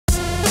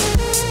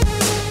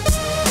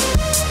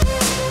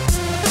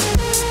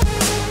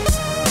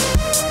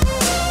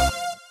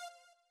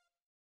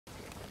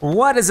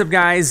What is up,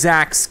 guys?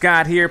 Zack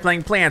Scott here,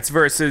 playing Plants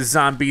vs.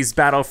 Zombies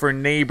Battle for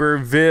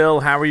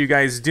Neighborville. How are you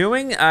guys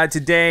doing?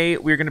 Today,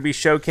 we're going to be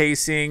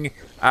showcasing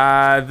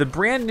the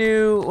brand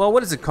new, well,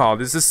 what is it called?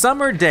 This is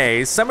Summer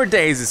Days. Summer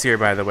Days is here,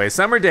 by the way.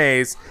 Summer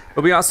Days.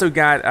 But we also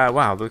got,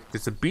 wow, look,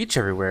 there's a beach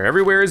everywhere.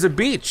 Everywhere is a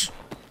beach.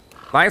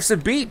 Life's a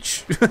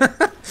beach.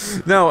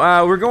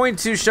 No, we're going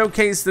to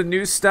showcase the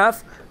new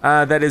stuff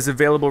that is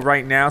available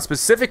right now,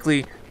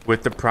 specifically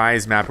with the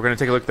prize map. We're going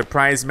to take a look at the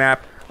prize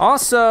map.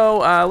 Also,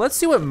 let's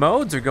see what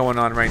modes are going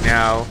on right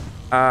now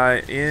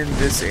in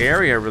this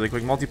area really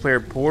quick.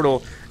 Multiplayer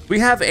portal. We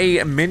have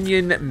a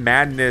Minion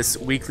Madness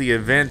weekly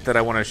event that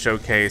I want to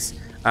showcase.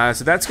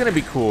 So that's going to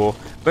be cool.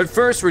 But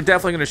first, we're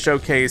definitely going to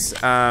showcase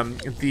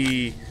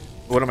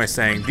what am I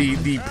saying?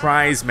 The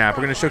prize map.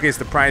 We're going to showcase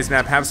the prize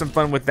map, have some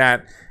fun with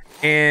that.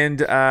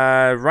 And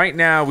right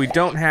now, we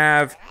don't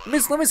have...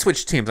 Let me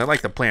switch teams. I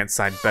like the plant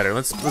side better.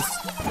 Let's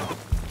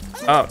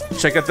oh,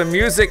 check out the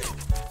music.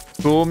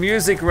 Cool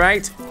music,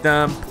 right?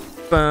 Dum,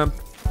 bum,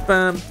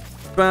 bum,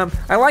 bum.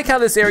 I like how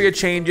this area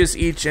changes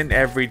each and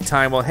every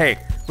time. Well, hey,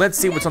 let's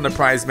see what's on the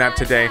prize map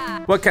today.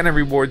 What kind of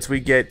rewards we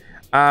get.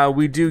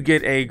 We do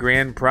get a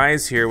grand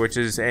prize here, which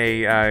is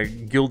a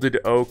gilded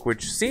oak,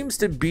 which seems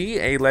to be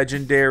a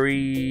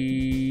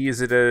legendary.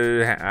 Is it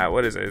a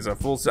what is it? Is it a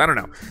full? I don't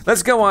know.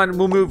 Let's go on.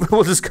 We'll move.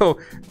 We'll just go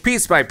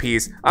piece by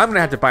piece. I'm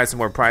gonna have to buy some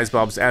more prize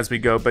bulbs as we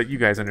go, but you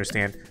guys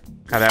understand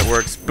how that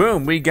works.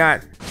 Boom. We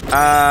got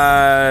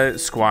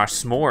squash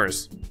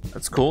s'mores.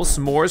 That's cool.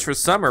 S'mores for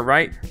summer,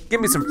 right?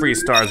 Give me some free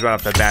stars right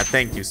off the bat.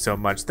 Thank you so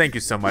much. Thank you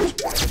so much.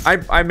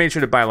 I made sure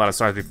to buy a lot of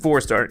stars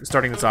before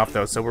starting this off,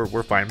 though, so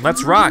we're fine.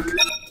 Let's rock.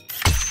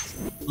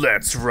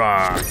 Let's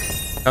rock.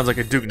 Sounds like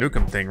a Duke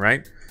Nukem thing,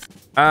 right?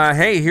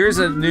 Hey, here's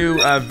a new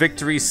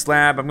victory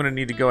slab. I'm gonna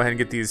need to go ahead and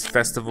get these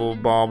festival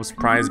bulbs,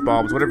 prize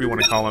bulbs, whatever you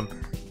want to call them,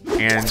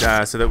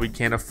 and so that we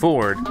can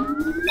afford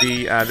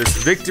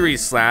this victory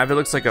slab. It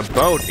looks like a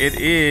boat. It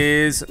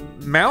is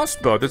mouse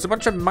boat. There's a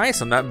bunch of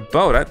mice on that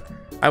boat.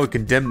 I would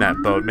condemn that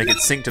boat, make it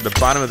sink to the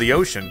bottom of the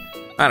ocean.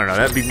 I don't know,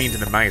 that'd be mean to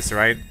the mice,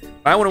 right?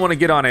 I wouldn't want to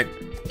get on it.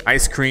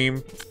 Ice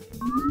cream.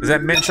 Is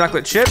that mint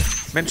chocolate chip?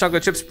 Mint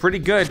chocolate chip's pretty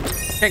good.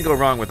 Can't go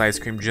wrong with ice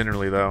cream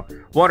generally, though.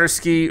 Water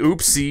ski,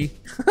 oopsie.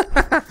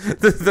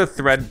 the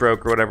thread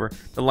broke or whatever.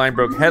 The line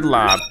broke. Head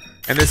lob.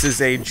 And this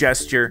is a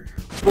gesture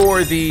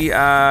for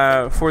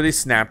the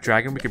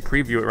Snapdragon. We can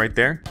preview it right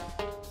there.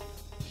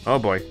 Oh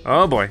boy,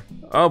 oh boy,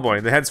 oh boy,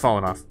 the head's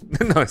falling off.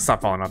 No, it's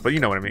not falling off, but you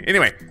know what I mean.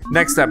 Anyway,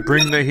 next up,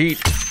 bring the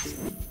heat.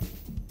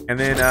 And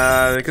then,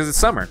 because it's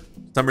summer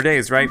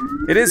days, right?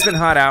 It has been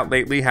hot out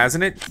lately,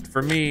 hasn't it?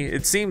 For me,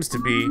 it seems to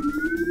be.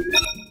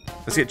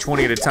 Let's get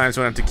 20 at a time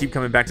so I don't have to keep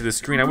coming back to the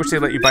screen. I wish they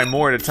let you buy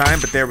more at a time,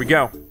 but there we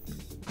go.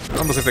 It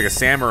almost looks like a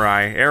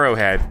samurai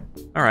arrowhead.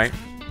 All right,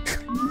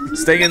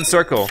 stay in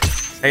circle.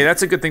 Hey,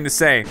 that's a good thing to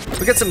say.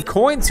 We got some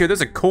coins here.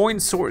 There's a coin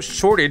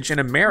shortage in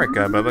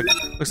America, but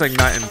looks like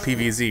not in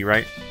PVZ,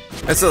 right?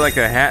 That's like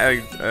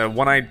a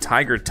one-eyed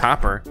tiger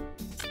topper.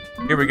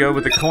 Here we go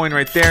with the coin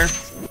right there.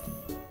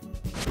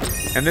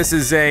 And this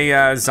is a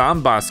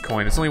Zomboss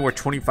coin. It's only worth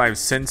 25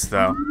 cents,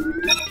 though.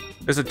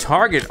 There's a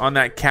target on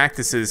that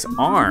cactus's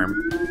arm.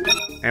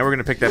 And we're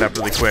gonna pick that up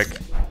really quick.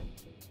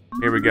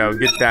 Here we go,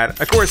 get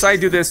that. Of course, I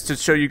do this to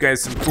show you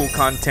guys some cool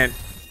content.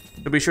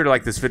 So be sure to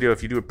like this video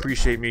if you do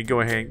appreciate me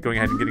going ahead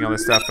and getting all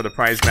this stuff for the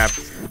prize map.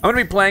 I'm gonna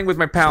be playing with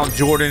my pal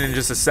Jordan in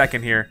just a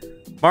second here.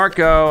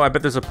 Marco, I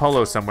bet there's a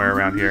polo somewhere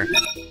around here.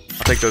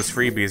 I'll take those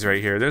freebies right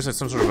here. There's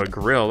some sort of a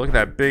grill. Look at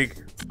that big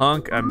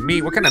hunk of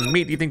meat. What kind of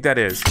meat do you think that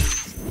is?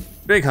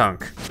 Big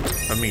hunk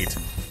of meat.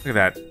 Look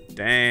at that.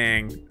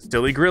 Dang.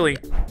 Stilly grilly.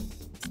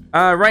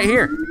 Right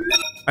here.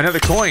 Another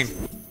coin.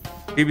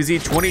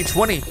 PVZ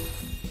 2020.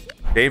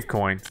 Dave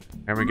coin.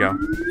 There we go.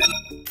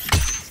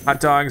 Hot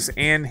dogs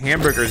and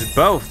hamburgers,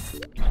 both.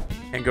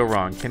 Can't go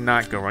wrong,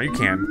 cannot go wrong. You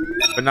can,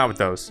 but not with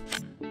those.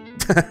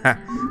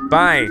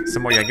 Buy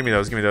some more, yeah, give me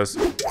those, give me those.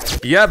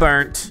 Yeah,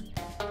 burnt.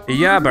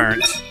 Yeah,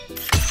 burnt.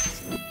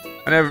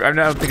 I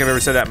don't think I've ever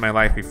said that in my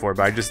life before,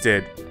 but I just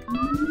did.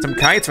 Some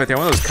kites right there.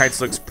 One of those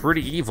kites looks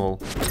pretty evil.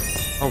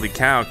 Holy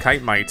cow,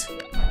 kite might.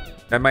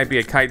 That might be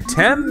a kite.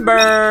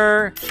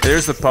 Timber!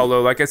 There's the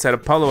polo, like I said, a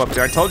polo up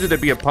there. I told you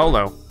there'd be a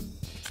polo.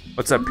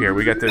 What's up here?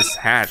 We got this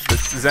hat.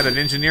 Is that an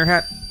engineer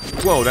hat?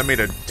 Whoa, that made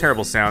a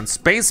terrible sound.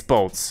 Space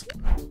bolts.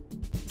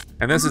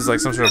 And this is like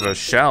some sort of a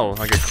shell,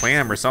 like a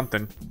clam or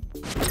something.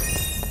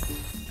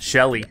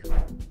 Shelly.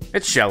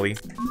 It's Shelly.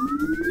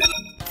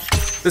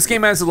 This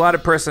game has a lot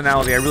of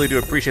personality. I really do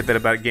appreciate that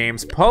about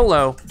games.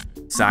 Polo,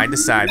 side to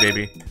side,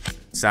 baby.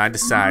 Side to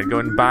side,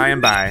 going by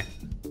and by.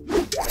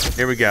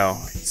 Here we go.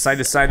 Side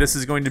to side, this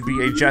is going to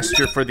be a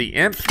gesture for the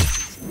imp.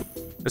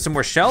 There's some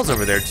more shells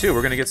over there too.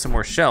 We're gonna get some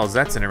more shells.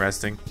 That's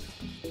interesting.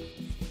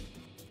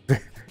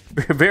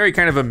 Very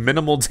kind of a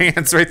minimal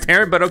dance right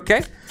there, but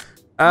okay.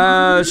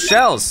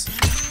 Shells.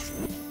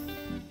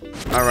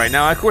 All right,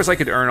 now of course I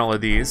could earn all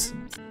of these,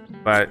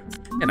 but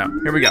you know,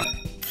 here we go.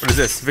 What is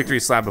this?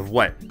 Victory slab of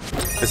what?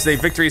 This is a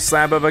victory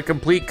slab of a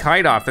complete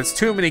kite off. That's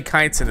too many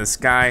kites in the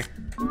sky.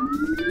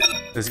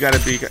 There's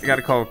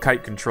gotta call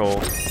kite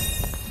control.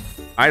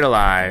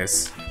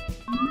 Idolize.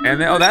 And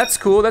then, oh, that's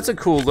cool. That's a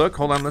cool look.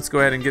 Hold on, let's go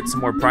ahead and get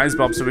some more prize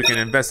bulbs so we can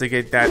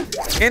investigate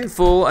that in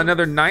full.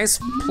 Another nice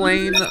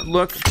plain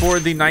look for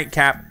the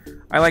nightcap.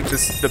 I like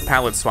this, the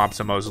palette swaps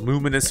the most.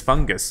 Luminous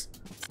fungus.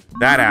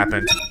 That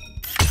happened.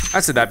 I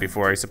said that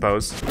before, I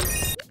suppose.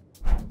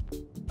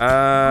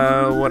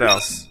 What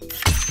else?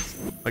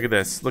 Look at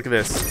this. Look at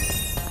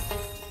this.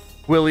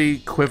 Willy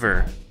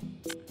Quiver.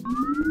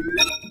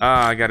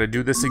 Ah, I gotta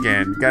do this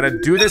again. Gotta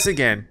do this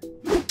again.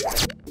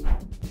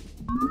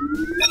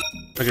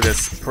 Look at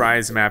this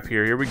prize map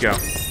here. Here we go.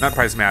 Not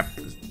prize map.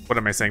 What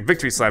am I saying?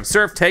 Victory slab.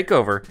 Surf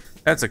takeover.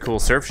 That's a cool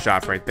surf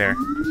shop right there.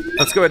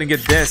 Let's go ahead and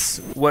get this.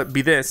 What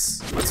be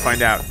this? Let's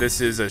find out.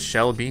 This is a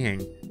shell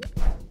being.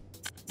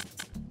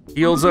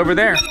 Heels over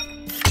there.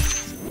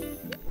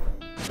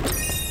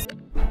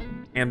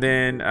 And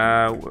then,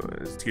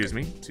 excuse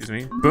me.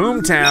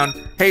 Boomtown.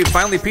 Hey,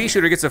 finally Pea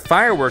Shooter gets a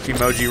firework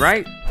emoji,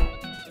 right?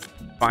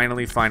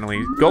 Finally.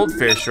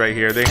 Goldfish right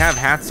here. They have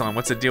hats on.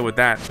 What's the deal with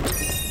that?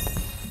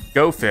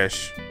 Go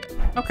fish.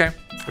 Okay,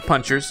 the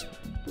punchers.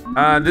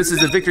 This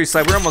is a victory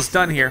slide. We're almost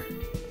done here.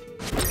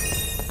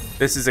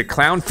 This is a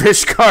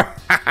clownfish car.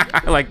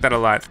 I like that a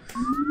lot.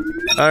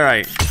 All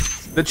right,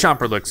 the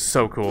chomper looks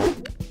so cool.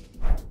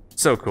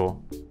 So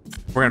cool.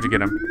 We're gonna have to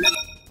get him.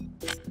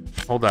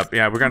 Hold up,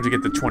 yeah, we're gonna have to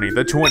get the 20.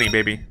 The 20,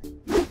 baby.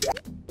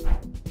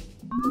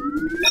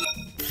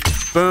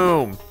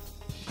 Boom.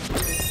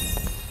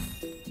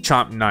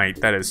 Chomp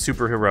Knight, that is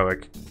super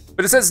heroic.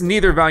 But it says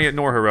neither valiant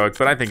nor heroic,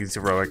 but I think he's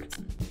heroic.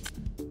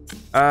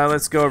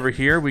 Let's go over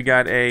here. We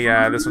got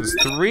a, this one's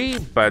 3,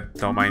 but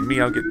don't mind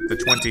me, I'll get the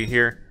 20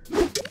 here.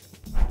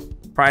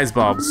 Prize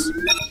bulbs.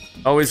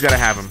 Always gotta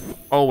have them.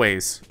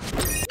 Always.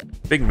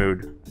 Big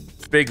mood.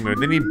 Big mood.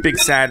 They need big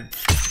sad.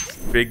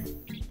 Big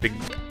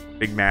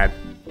mad.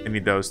 They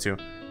need those too.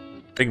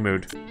 Big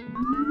mood.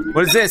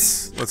 What is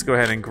this? Let's go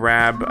ahead and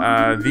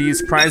grab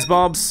these prize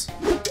bulbs.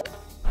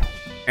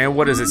 And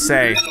what does it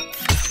say?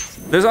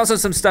 There's also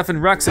some stuff in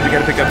Rux that we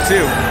gotta pick up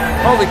too.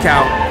 Holy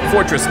cow,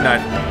 Fortress Nut.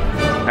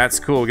 That's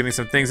cool, getting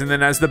some things. And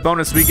then as the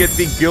bonus, we get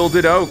the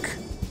Gilded Oak.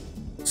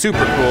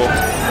 Super cool.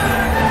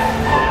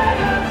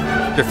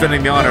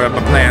 Defending the honor of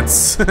my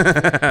plants.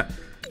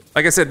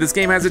 Like I said, this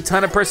game has a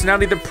ton of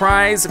personality. The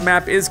prize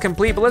map is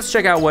complete, but let's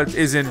check out what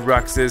is in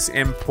Rux's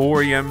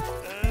Emporium.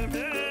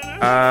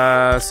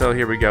 So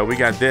here we go. We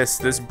got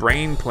this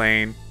brain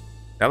plane.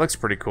 That looks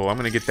pretty cool. I'm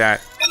gonna get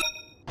that.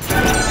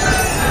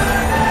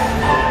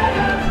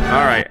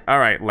 All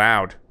right,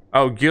 loud.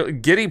 Oh,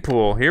 Giddy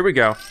Pool, here we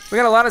go. We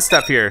got a lot of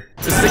stuff here.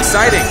 This is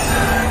exciting.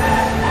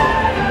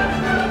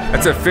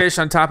 That's a fish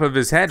on top of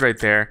his head right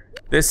there.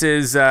 This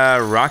is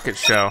Rocket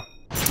Show.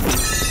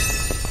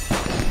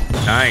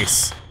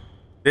 Nice.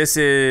 This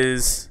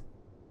is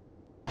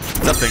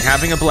something,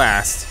 having a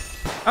blast.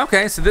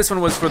 Okay, so this one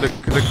was for the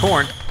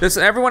corn.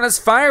 Everyone has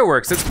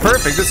fireworks, that's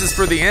perfect. This is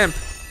for the imp.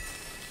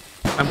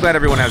 I'm glad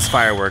everyone has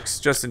fireworks,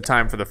 just in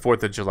time for the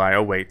 4th of July.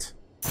 Oh wait.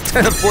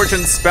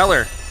 Fortune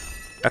Speller.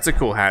 That's a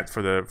cool hat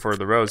for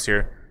the rose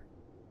here.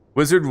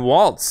 Wizard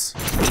Waltz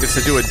gets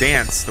to do a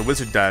dance. The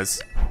wizard does.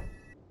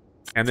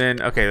 And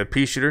then, okay, the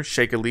pea shooter,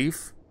 shake a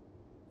leaf.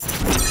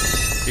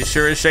 He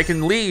sure is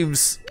shaking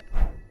leaves.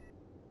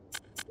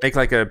 Make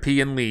like a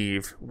pea and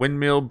leave.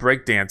 Windmill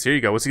break dance. Here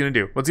you go. What's he gonna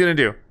do? What's he gonna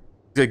do?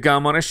 He's gonna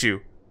gum on a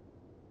shoe.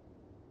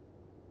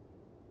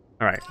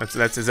 All right, is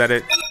that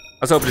it? I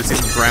was hoping to see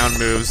some ground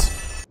moves.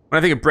 When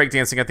I think of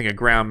breakdancing, I think of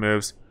ground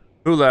moves.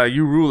 Hula,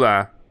 you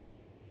rula.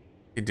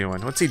 What's he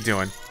doing? What's he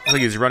doing? Looks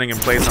like he's running in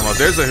place almost.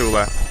 There's a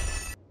hula.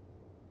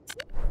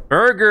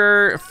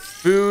 Burger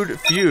food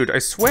feud. I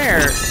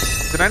swear,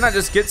 did I not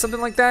just get something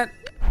like that?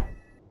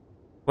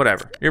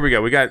 Whatever. Here we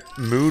go. We got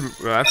mood.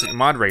 That's a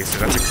mod racer.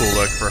 That's a cool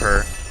look for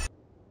her.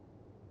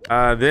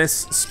 This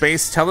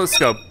space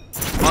telescope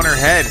on her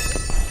head.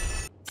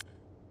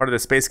 Part of the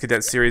Space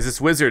Cadet series. This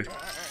wizard.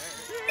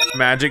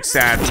 Magic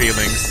sad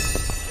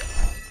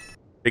feelings.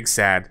 Big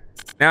sad.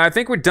 Now I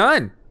think we're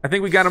done. I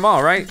think we got them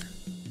all, right?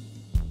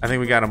 I think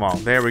we got them all.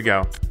 There we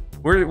go.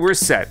 We're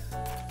set.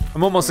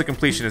 I'm almost a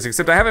completionist,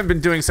 except I haven't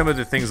been doing some of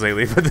the things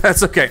lately, but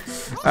that's okay.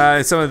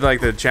 Some of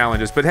the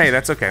challenges, but hey,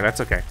 that's okay.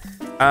 That's okay.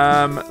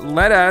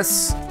 Let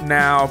us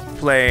now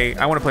play.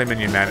 I want to play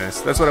Minion Madness.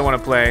 That's what I want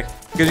to play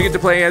because you get to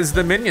play as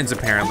the minions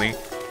apparently.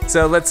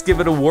 So let's give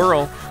it a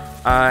whirl.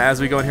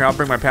 As we go in here, I'll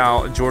bring my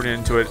pal Jordan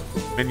into it.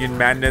 Minion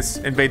Madness,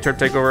 invade turf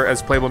takeover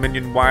as playable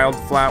minion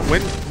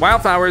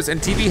wildflowers and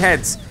TV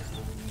heads.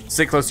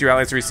 Sit close to your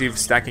allies to receive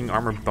stacking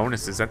armor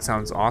bonuses. That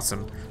sounds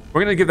awesome.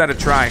 We're gonna give that a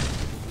try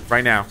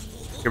right now.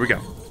 Here we go.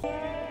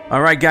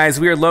 All right, guys,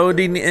 we are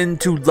loading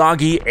into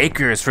Loggy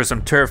Acres for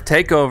some turf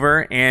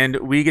takeover, and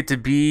we get to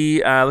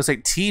be, looks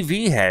like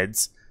TV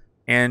heads.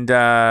 And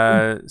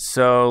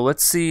so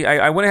let's see.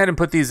 I went ahead and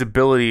put these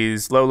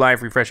abilities: low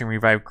life, refreshing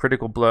revive,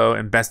 critical blow,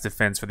 and best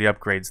defense for the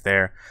upgrades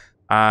there.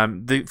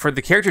 For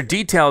the character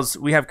details,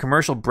 we have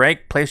commercial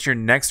break. Place your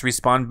next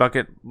respawn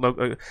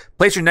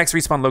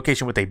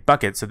location with a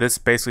bucket. So this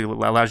basically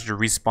allows you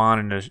to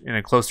respawn in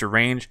a closer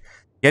range.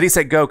 Yeti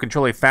set go.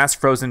 Control a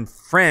fast frozen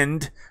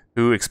friend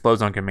who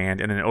explodes on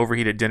command, and an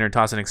overheated dinner.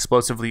 Toss an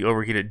explosively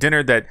overheated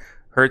dinner that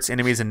hurts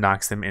enemies and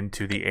knocks them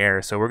into the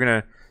air. So we're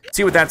gonna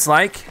see what that's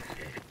like.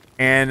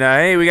 And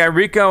hey, we got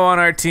Rico on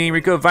our team,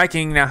 Rico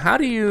Viking. Now, how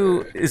do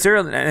you, is there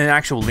an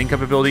actual link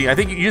up ability? I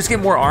think you just get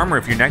more armor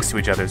if you're next to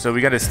each other, so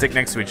we got to stick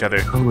next to each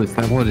other. Oh, is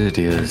that what it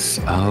is?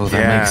 Oh,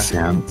 that makes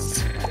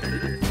sense.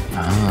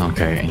 Oh,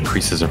 okay,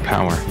 increases our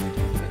power.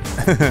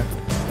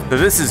 So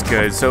this is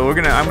good. So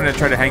I'm gonna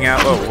try to hang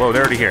out. Oh, whoa,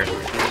 they're already here.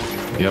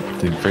 Yep,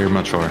 they very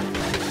much are.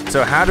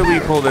 So how do we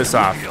pull this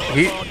off?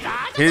 Okay,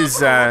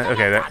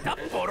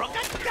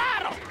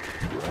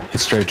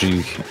 His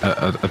strategy,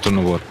 I don't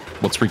know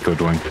what's Rico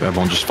doing.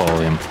 Everyone just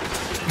follow him.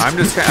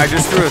 I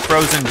just threw a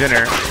frozen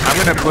dinner. I'm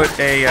gonna put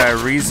a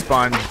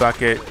respawn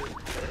bucket.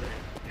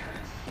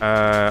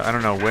 I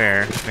don't know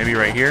where. Maybe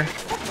right here.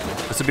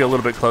 This will be a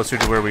little bit closer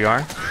to where we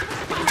are.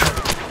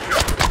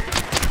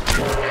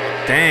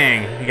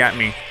 Dang, he got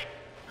me.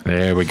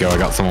 There we go. I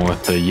got someone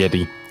with the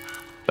Yeti.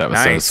 That was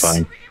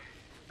satisfying.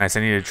 Nice. I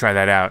need to try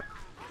that out.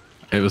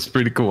 It was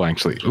pretty cool,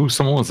 actually. Ooh,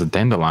 someone was a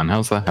dandelion.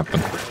 How's that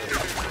happen?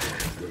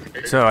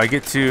 So I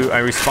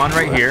respawn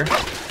right here.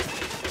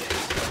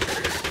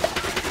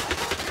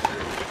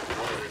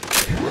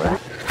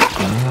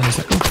 Does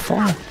that go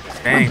far?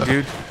 Dang,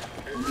 dude.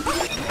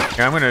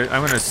 Yeah, I'm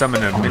gonna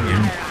summon a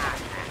minion.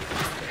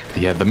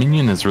 Yeah, the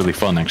minion is really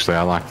fun, actually.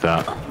 I like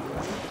that.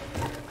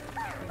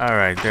 All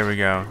right, there we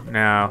go.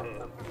 Now.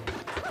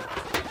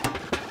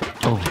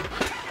 Oh,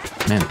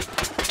 man.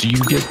 Do you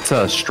get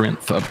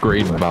strength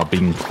upgrade by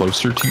being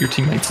closer to your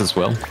teammates as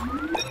well?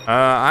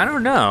 I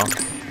don't know.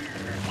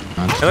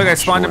 Hey, look, I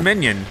spawned a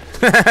minion.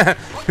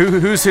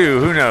 Who's who?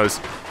 Who knows?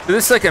 So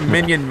this is like a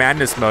minion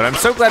madness mode. I'm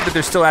so glad that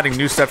they're still adding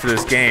new stuff to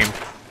this game.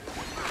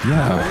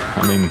 Yeah,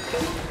 I mean,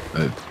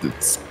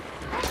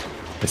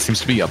 it seems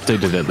to be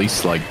updated at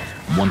least like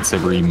once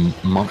every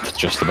month,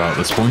 just about at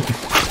this point.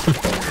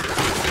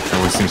 There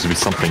always seems to be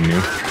something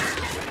new.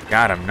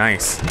 Got him,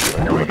 nice.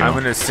 There we go. I'm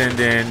gonna send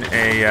in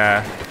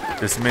a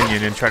this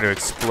minion and try to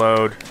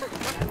explode.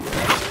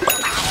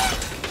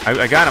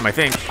 I got him, I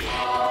think.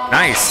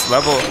 Nice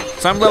level.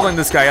 So I'm leveling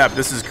this guy up.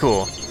 This is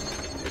cool.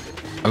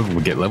 Oh,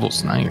 we get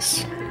levels.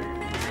 Nice.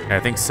 Yeah, I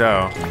think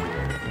so.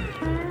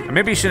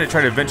 Maybe you shouldn't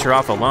try to venture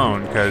off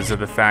alone because of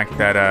the fact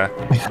that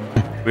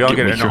we all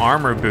get an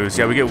armor boost.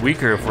 Yeah, we get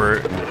weaker if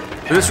we're.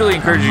 So this really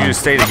encourages you to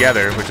stay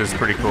together, which is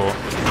pretty cool.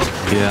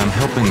 Yeah, I'm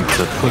helping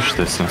to push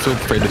this, and I feel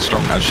afraid to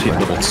start. I just hit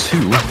level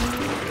 2.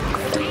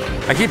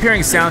 I keep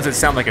hearing sounds that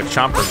sound like a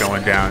chomper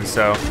going down.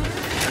 So.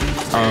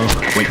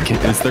 Wait,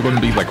 is there going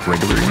to be like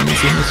regular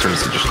enemies in this, or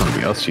is it just going to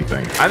be us, you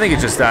think? I think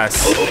it's just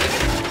us. Oh,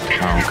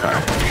 okay.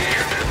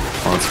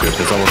 Well, that's good,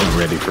 because I wasn't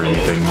ready for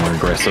anything more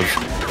aggressive.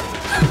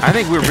 I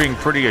think we're being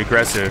pretty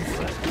aggressive.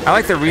 I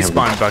like the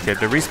respawn bucket.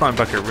 The respawn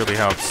bucket really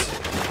helps.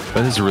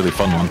 That is a really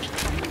fun one.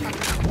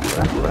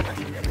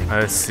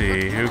 Let's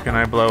see. Who can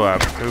I blow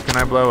up? Who can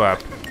I blow up?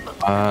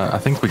 I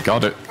think we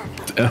got it.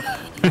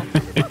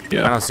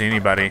 Yeah. I don't see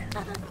anybody.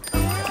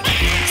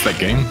 It's that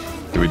game.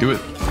 Did we do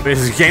it? This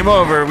is game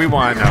over. We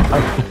won.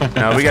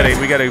 No, we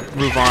gotta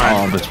move on.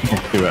 Oh, let's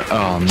do it.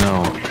 Oh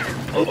no.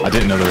 I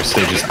didn't know there were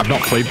stages. I've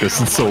not played this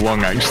in so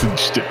long, I actually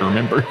just didn't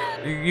remember.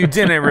 You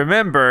didn't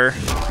remember?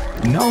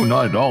 No,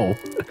 not at all.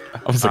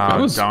 I was like, that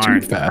was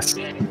too fast.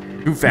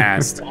 Too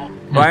fast.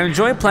 Well, I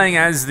enjoy playing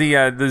as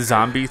the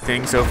zombie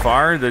thing so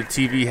far, the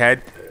TV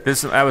head.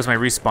 That was my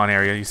respawn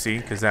area, you see,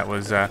 because that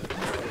was, hold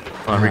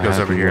on, Rico's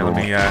over here. Let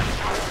me,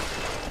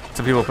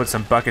 some people put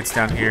some buckets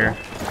down here.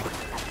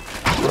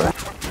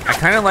 I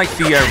kind of like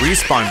the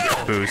respawn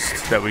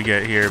boost that we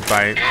get here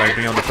by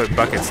being able to put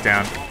buckets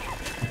down.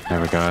 There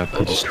we go. I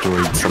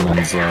destroyed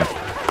someone's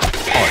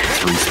parts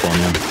respawn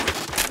in.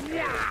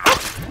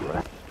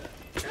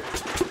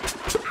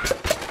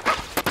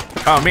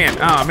 Oh man,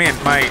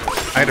 I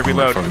had to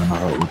reload.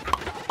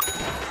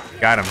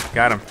 Got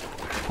him.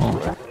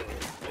 Oh.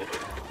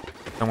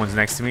 Someone's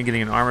next to me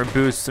getting an armor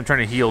boost. I'm trying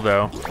to heal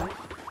though.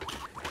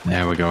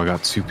 There we go. I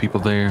got 2 people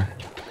there.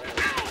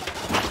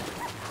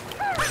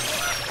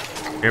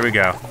 Here we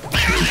go.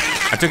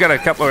 I took out I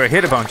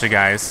hit a bunch of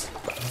guys.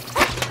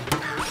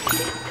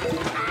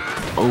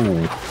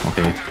 Oh,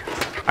 okay.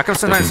 How come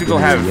sometimes people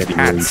have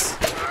hats?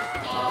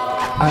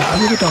 I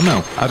really don't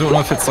know. I don't know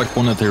if it's like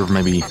one of their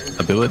maybe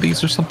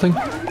abilities or something.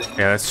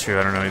 Yeah, that's true.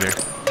 I don't know either.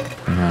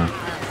 Yeah,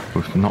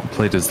 we've not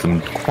played as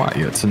them quite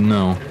yet, so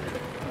no.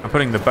 I'm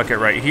putting the bucket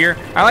right here.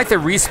 I like the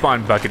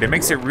respawn bucket. It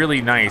makes it really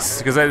nice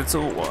because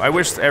I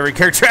wish every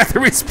character had the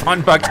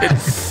respawn bucket.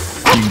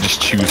 You can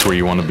just choose where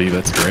you want to be.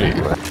 That's great.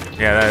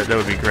 Yeah, that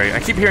would be great. I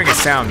keep hearing a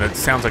sound that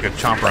sounds like a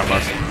chomper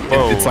almost.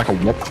 Whoa. It's like a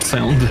whoop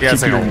sound. Yeah,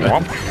 it's like a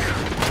whoop.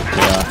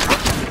 Yeah.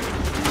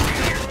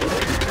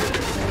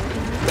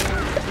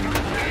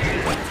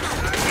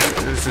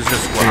 This is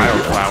just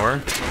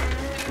wildflower.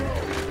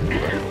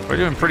 We're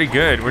doing pretty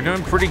good. We are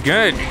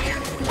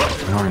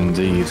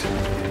indeed.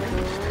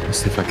 Let's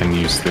see if I can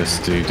use this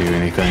to do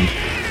anything.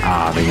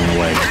 Ah, they went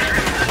away.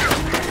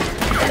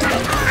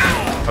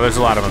 Oh, there's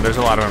a lot of them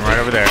right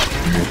over there.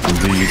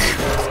 Indeed.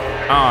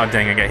 Oh,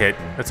 dang, I got hit.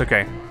 That's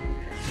okay.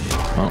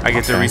 Oh, I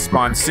get to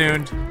respawn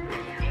soon.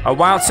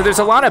 Wow, so there's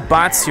a lot of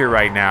bots here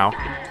right now.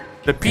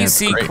 The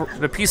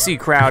PC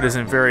crowd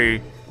isn't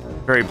very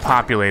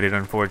populated,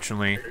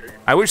 unfortunately.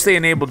 I wish they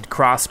enabled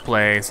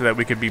crossplay so that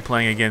we could be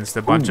playing against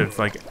a bunch of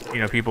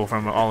people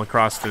from all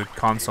across the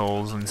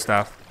consoles and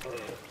stuff.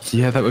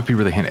 Yeah, that would be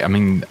really handy. I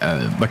mean,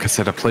 like I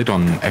said, I played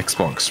on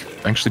Xbox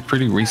actually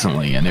pretty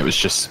recently, and it was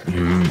just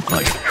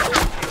like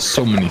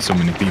so many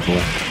people.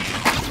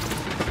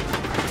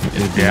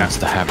 It'd be nice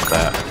to have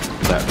that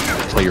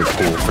player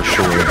pool for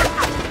sure.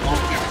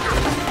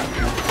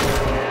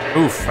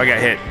 Oof! I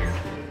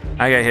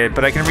got hit,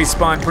 but I can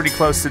respawn pretty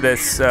close to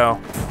this, so.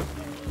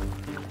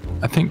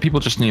 I think people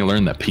just need to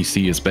learn that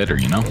PC is better,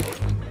 you know?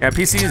 Yeah,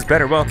 PC is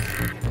better. Well,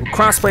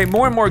 crossplay,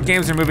 more and more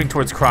games are moving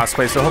towards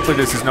crossplay, so hopefully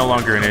this is no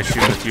longer an issue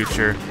in the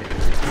future.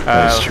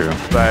 That is true.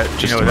 But,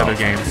 just with other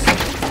games.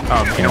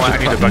 Oh, you know what? I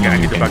need the bucket. I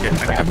need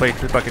to play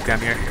the bucket down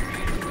here.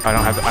 I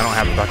don't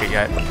have the bucket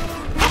yet.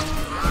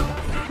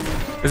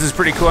 This is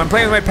pretty cool. I'm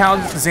playing with my pal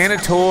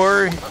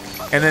Xanator,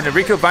 and then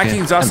Rico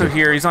Viking's also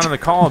here. He's on the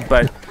call,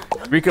 but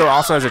Rico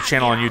also has a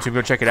channel on YouTube.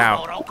 Go check it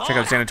out. Check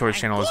out Xanator's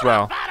channel as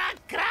well.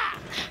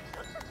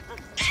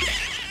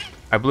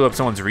 I blew up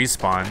someone's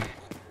respawn.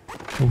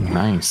 Oh,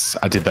 nice.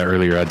 I did that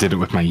earlier. I did it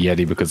with my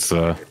Yeti because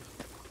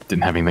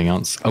didn't have anything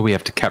else. Oh, we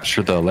have to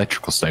capture the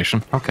electrical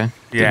station. Okay.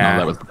 Yeah. Didn't know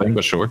that was the thing,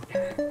 but sure.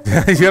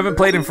 You haven't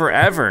played him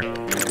forever.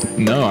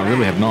 No, I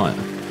really have not.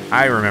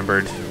 I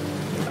remembered.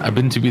 I've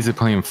been too busy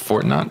playing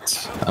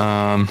Fortnite.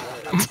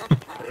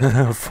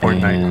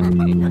 Fortnite.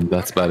 And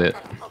that's about it.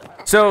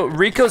 So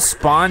Rico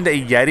spawned a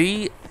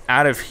Yeti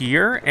out of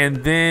here,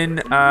 and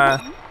then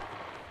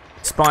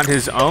spawned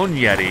his own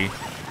Yeti.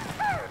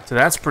 So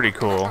that's pretty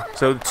cool.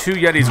 So 2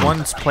 Yetis,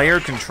 one's player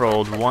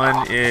controlled,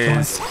 one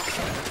is.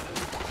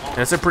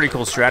 That's a pretty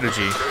cool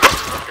strategy.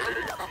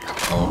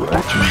 Oh,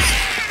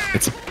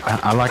 jeez.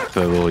 I like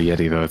the little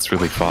Yeti though. It's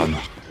really fun.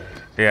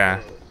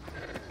 Yeah.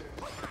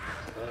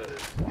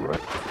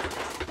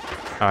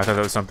 Oh, I thought that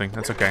was something.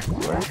 That's okay.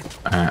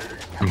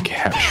 I'm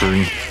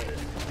capturing.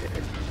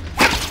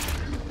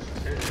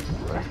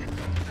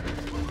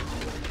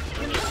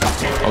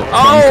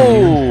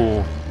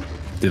 Oh!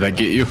 Did I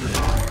get you?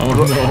 Oh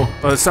no.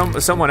 Well,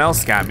 someone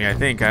else got me, I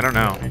think. I don't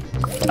know.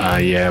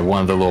 Yeah,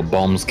 one of the little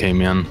bombs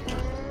came in.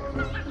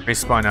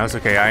 Respawn now. It's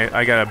okay.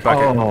 I got a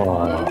bucket.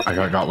 Oh, I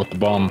got with the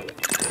bomb.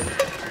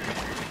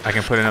 I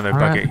can put another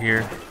bucket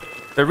here.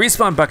 The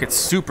respawn bucket's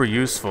super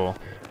useful.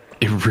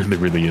 It really,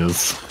 really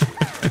is.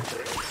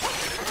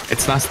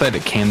 It's nice that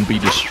it can be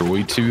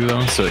destroyed too,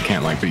 though, so it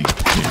can't like be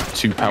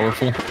too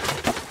powerful.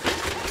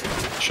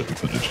 Shouldn't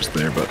put it just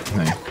there, but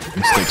hey,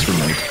 mistakes were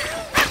made.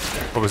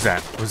 What was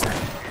that? What was that?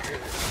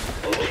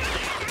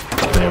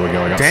 There we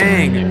go. I got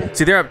Dang!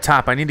 See, they're up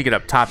top. I need to get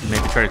up top and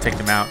maybe try to take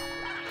them out.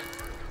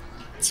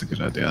 That's a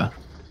good idea.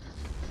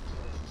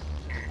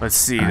 Let's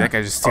see. That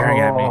guy's just staring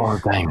at me. Oh,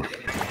 dang.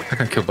 I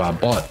got killed by a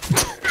bot.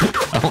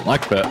 I don't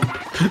like that.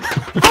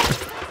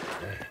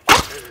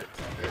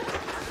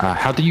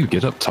 How do you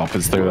get up top?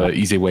 Is there an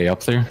easy way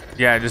up there?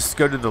 Yeah, just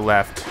go to the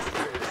left.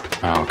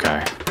 Oh,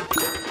 okay.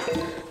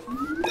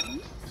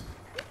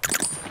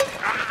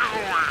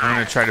 I'm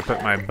gonna try to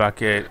put my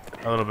bucket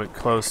a little bit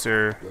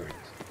closer.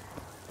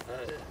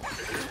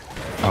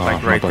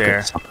 Like right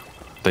there.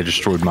 They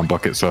destroyed my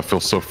bucket, so I feel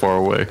so far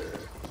away.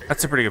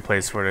 That's a pretty good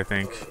place for it, I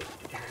think.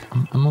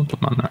 I'm gonna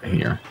put mine right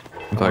here.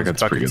 I feel like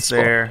that's a pretty good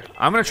spot. There.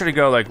 I'm gonna try to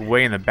go like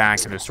way in the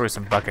back and destroy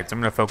some buckets. I'm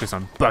gonna focus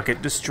on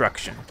bucket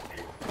destruction.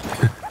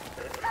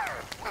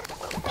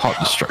 Pot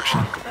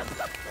destruction.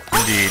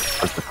 Indeed.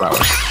 With the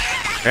flowers.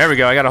 There we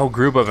go. I got a whole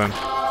group of them.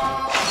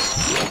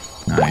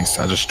 Nice.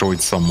 I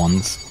destroyed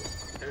someone's.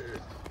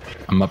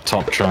 I'm up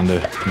top trying to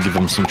give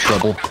them some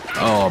trouble.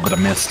 Oh, but I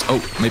missed. Oh,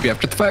 maybe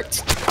after the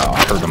fact. Oh,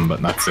 I heard them,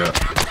 but that's it.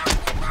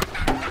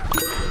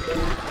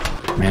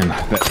 Man,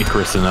 that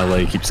Icarus in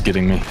LA keeps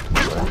getting me.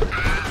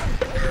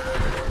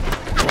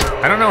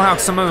 I don't know how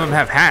some of them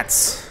have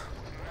hats.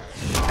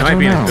 It might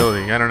be an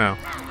ability. I don't know.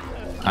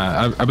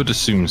 I would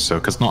assume so,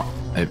 because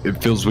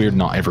it feels weird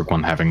not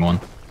everyone having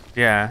one.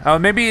 Yeah. Oh,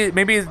 maybe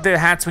the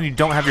hat's when you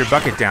don't have your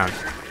bucket down.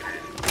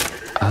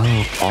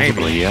 Oh,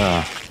 possibly,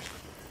 yeah.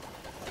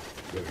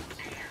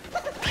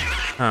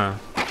 Huh.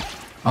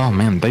 Oh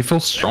man, they feel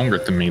stronger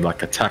to me,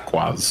 like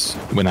attack-wise,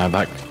 when I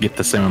like get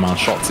the same amount of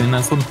shots in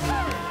as them.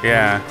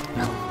 Yeah.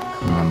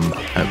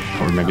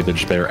 Or maybe they're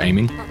just better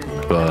aiming,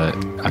 but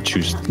I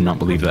choose to not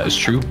believe that is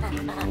true.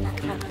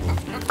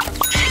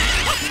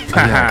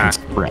 Yeah, I can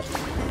sprint.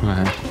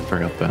 I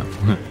forgot that.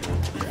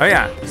 Oh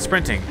yeah,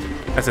 sprinting.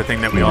 That's a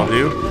thing that we all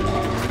do.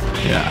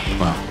 Yeah,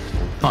 well,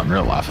 not in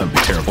real life, that'd be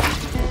terrible.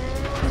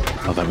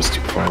 Oh, that was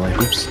too far away,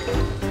 oops.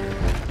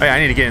 Oh yeah, I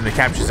need to get in the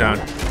capture zone.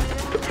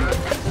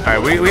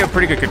 Alright, we have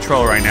pretty good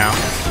control right now.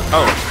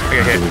 Oh, I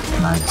got hit.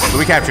 Nice.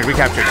 We captured. We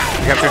captured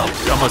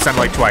almost sounded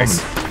like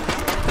twice.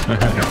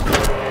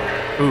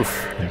 Oof.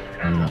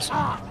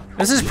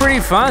 This is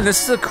pretty fun.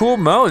 This is a cool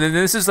mode, and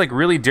this is like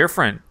really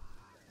different.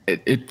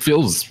 It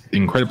feels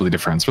incredibly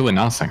different. It's really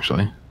nice,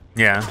 actually.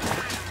 Yeah.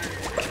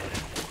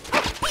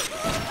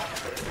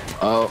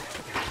 Oh.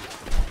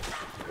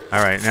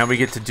 All right, now we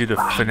get to do the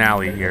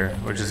finale here,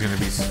 which is gonna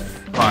be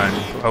fun,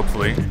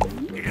 hopefully.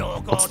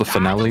 What's the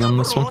finale on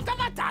this one?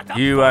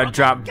 You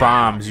drop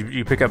bombs.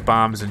 You pick up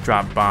bombs and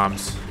drop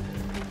bombs.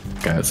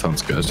 Okay, that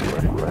sounds good.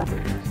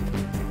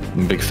 I'm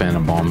a big fan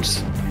of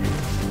bombs.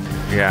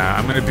 Yeah,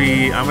 I'm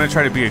gonna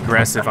try to be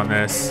aggressive on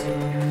this.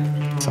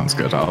 Sounds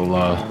good. I'll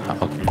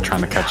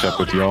trying to catch up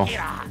with y'all.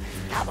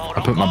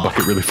 I put my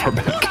bucket really far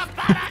back.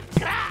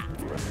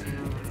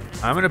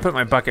 I'm gonna put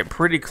my bucket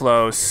pretty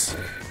close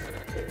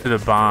to the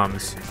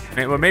bombs.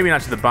 Well, maybe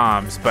not to the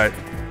bombs, but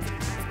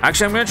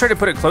actually I'm gonna try to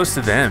put it close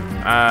to them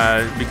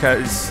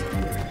because,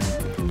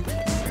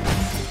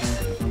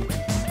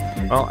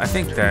 well, I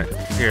think that,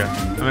 here,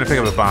 I'm gonna pick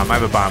up a bomb. I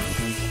have a bomb,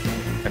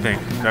 I think.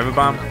 Do I have a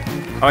bomb?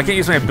 Oh, I can't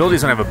use my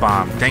abilities when I have a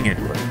bomb. Dang it.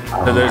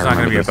 So there's not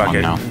gonna be a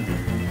bucket.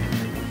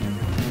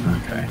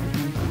 Okay.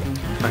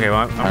 Okay,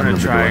 well, I'm gonna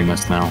try. Doing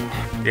this now.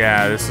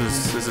 Yeah, this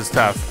is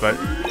tough, but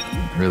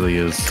It really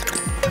is.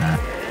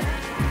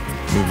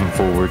 Moving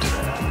forward.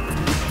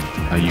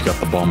 You got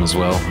the bomb as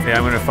well. yeah,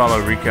 I'm gonna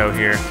follow Rico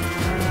here.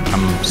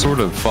 I'm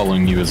sort of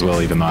following you as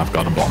well, even though I've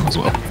got a bomb as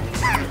well.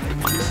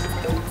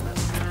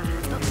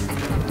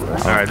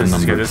 All right, this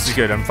is good. This is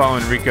good. I'm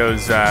following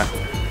Rico's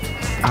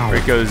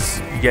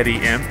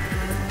Yeti imp.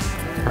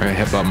 All right,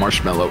 hit by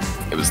marshmallow.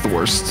 It was the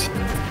worst.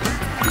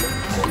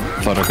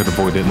 Thought I could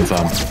avoid it in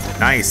time.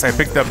 Nice. I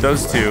picked up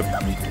those two.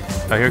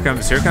 Oh, here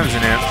comes an imp.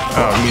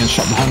 Oh, I'm getting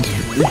shot behind.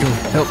 Rico,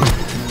 help me.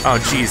 Oh,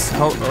 jeez.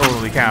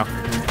 Holy cow.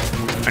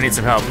 I need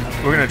some help.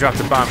 We're gonna drop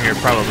the bomb here,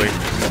 probably.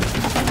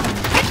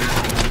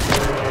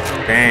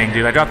 Dang,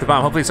 dude, I dropped the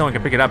bomb. Hopefully someone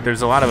can pick it up.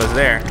 There's a lot of us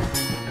there.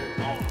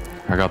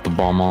 I got the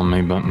bomb on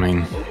me, but I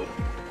mean...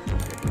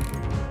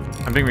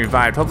 I'm being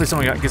revived. Hopefully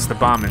someone gets the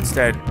bomb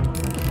instead.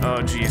 Oh,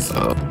 jeez.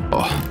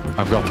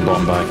 I've got the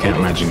bomb, but I can't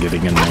imagine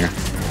getting in there.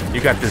 You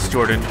got this,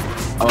 Jordan.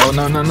 Oh,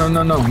 no.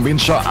 I'm being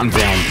shot. I'm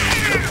down.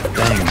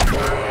 Dang.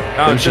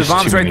 Oh, the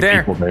bomb's right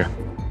there.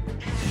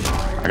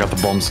 I got the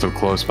bomb still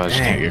close, but I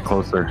just can't get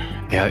closer.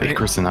 Yeah,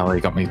 Icarus in LA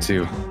got me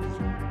too.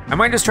 I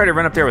might just try to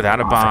run up there without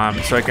a bomb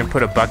so I can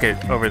put a bucket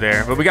over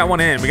there. But we got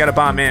one in. We got a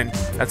bomb in.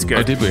 That's good.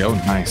 Oh, did we? Oh,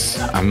 nice.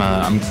 I'm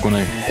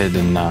gonna head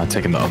and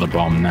taking the other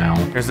bomb now.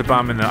 There's the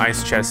bomb in the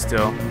ice chest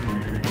still.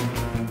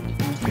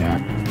 Yeah,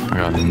 I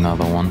got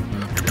another one.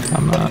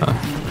 I'm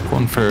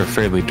going for a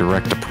fairly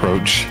direct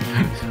approach.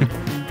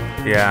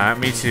 Yeah,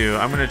 me too.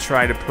 I'm gonna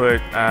try to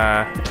put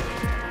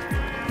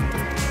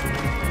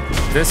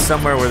this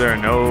somewhere where there are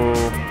no...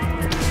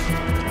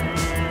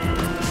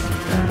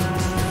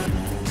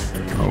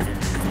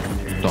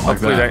 Don't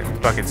Hopefully like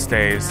that bucket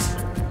stays.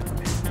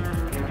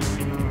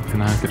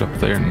 Can I get up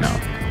there? No.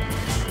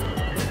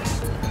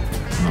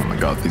 Oh my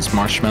god, these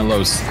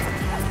marshmallows.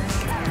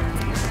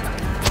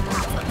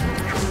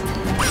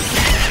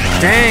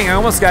 Dang, I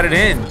almost got it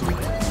in.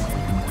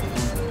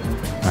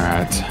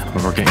 Alright,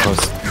 we're getting close.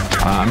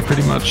 I'm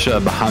pretty much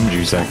behind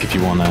you, Zack, if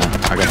you wanna...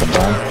 I got the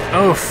bomb.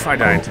 Oof, I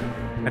died.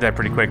 I died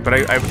pretty quick, but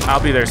I'll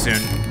be there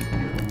soon.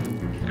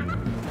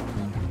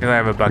 Because I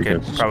have a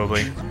bucket,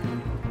 probably.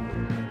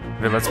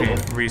 If it lets me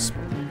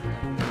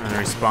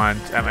respawn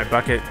at my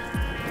bucket.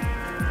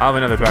 I'll have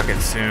another bucket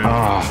soon.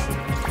 Oh,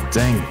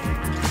 dang.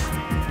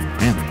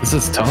 Man, this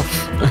is tough.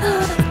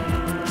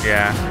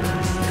 Yeah.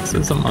 It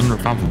says I'm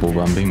unrevivable,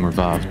 but I'm being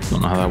revived.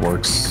 Don't know how that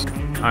works.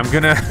 I'm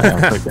gonna...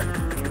 I'll take it.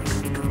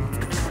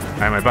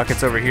 Alright, my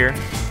bucket's over here.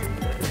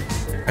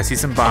 I see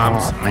some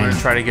bombs. Oh, I'm gonna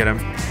try to get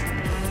them.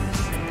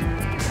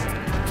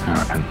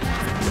 Alright.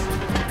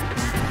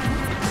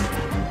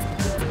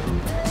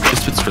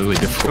 This bit's really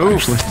difficult,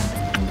 actually.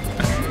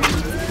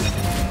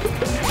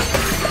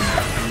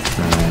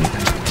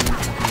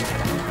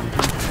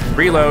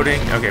 Reloading.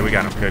 Okay, we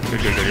got him. Good.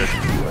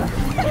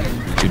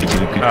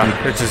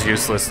 It's just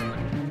useless.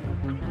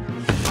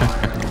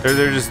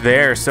 they're just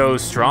there, so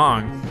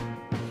strong.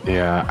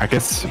 Yeah, I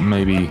guess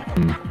maybe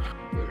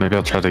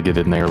I'll try to get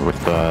in there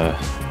with my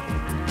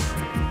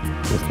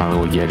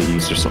little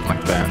Yetis or something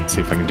like that and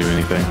see if I can do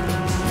anything.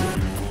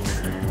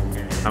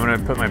 I'm gonna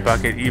put my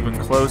bucket even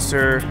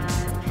closer.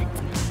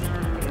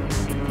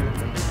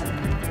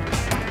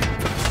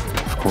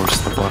 Of course,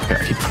 the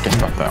bucket. I keep forgetting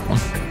about that one.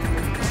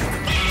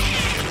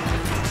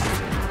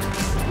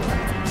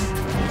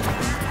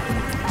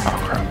 Oh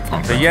crap.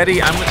 Okay. The Yeti,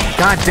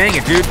 God dang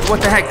it, dude.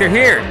 What the heck? They're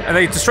here. And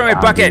they destroy my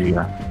bucket.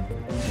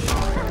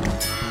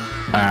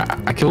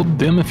 I killed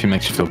them if it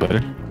makes you feel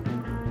better.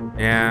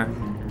 Yeah.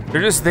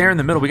 They're just there in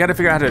the middle. We gotta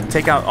figure out how to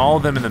take out all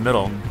of them in the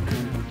middle.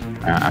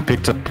 I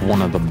picked up one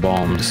of the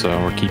bombs, so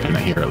we're keeping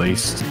it here at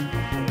least.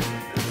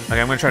 Okay,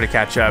 I'm gonna try to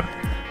catch up.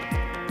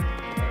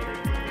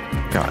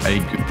 Got a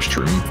good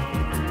shroom.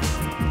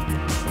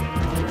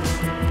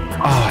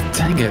 Oh,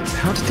 dang it.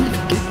 How did he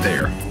even get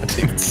there? I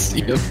didn't even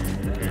see him.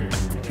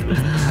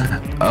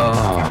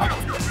 Oh,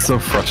 so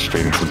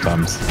frustrating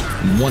sometimes.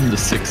 1 to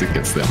 6 it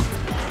gets them.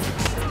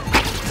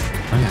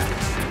 Oh yeah.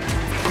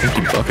 Thank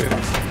you, bucket.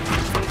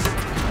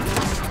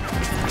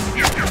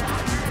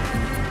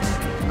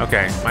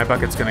 Okay, my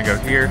bucket's gonna go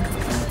here.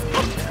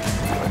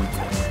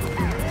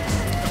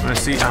 I'm gonna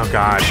see. Oh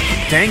god,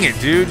 dang it,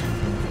 dude!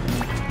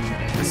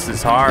 This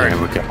is hard.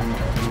 There we go.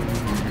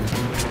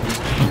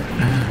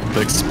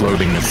 The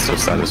exploding is so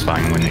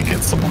satisfying when it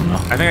hits someone, though.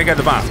 I think I got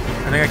the bomb.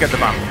 Did I get the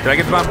bomb?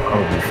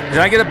 Oh. Did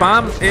I get a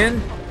bomb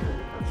in?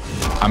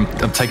 I'm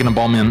taking a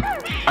bomb in.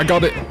 I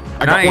got it.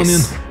 I got one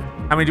in.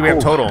 How many do we have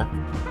total?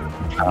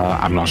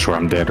 I'm not sure.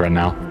 I'm dead right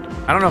now.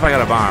 I don't know if I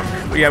got a bomb.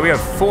 But yeah, we have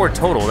 4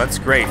 total. That's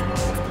great.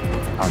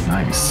 Oh,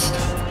 nice.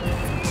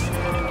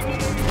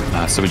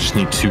 So we just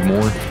need 2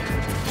 more.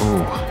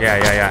 Oh.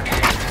 Yeah.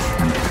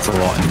 It's a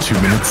lot in 2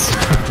 minutes.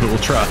 But we'll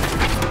try.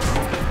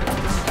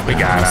 We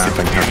got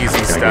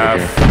easy stuff.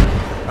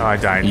 Oh, I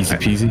died. Easy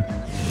peasy.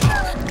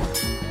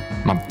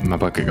 My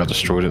bucket got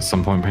destroyed at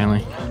some point,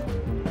 apparently.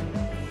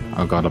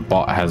 Oh god, a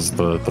bot has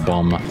the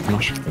bomb. I'm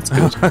not sure if that's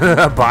good.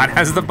 A bot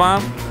has the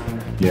bomb?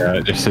 Yeah,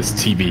 it just says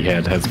TV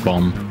head has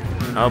bomb.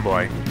 Oh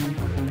boy.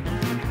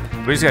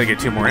 We just gotta get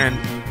 2 more in.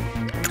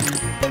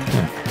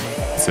 Yeah,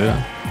 that's it.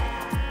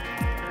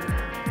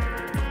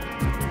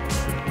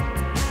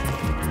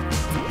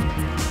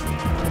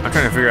 I'm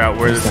trying to figure out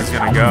where this is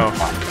gonna go.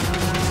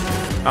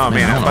 Oh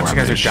man, a bunch of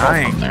guys are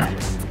dying. There.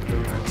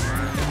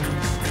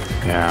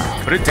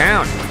 Yeah. Put it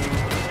down.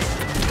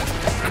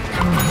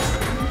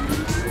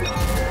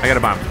 I got a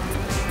bomb.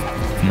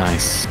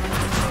 Nice.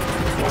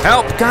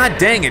 Help! God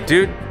dang it,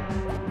 dude.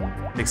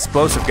 The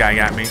explosive guy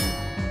got me.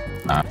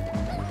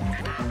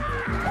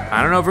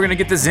 I don't know if we're gonna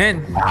get this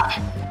in.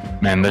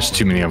 Man, there's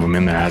too many of them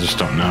in there. I just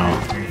don't know.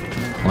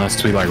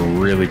 Unless we like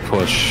really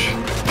push.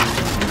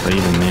 But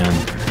even then,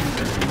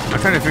 I'm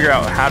trying to figure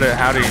out how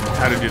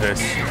to do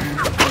this.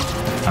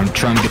 I'm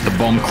trying to get the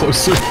bomb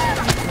closer.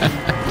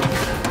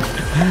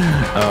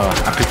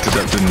 I picked it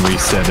up and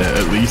reset it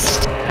at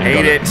least. And Hate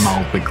got it.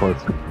 Mildly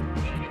closer.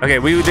 Okay,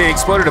 they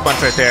exploded a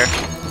bunch right there.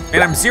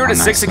 And I'm 0 to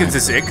 6 nice, against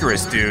this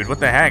Icarus, dude. What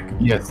the heck?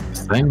 Yes,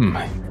 same.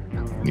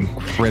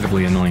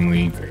 Incredibly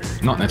annoyingly,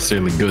 not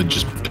necessarily good,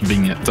 just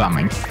convenient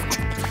timing.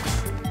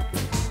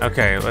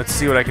 Okay, let's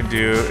see what I can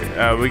do.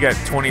 We got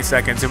 20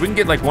 seconds. If we can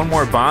get like 1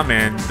 more bomb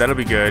in, that'll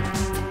be good.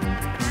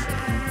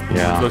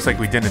 Yeah. Looks like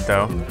we didn't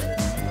though.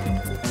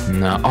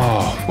 No.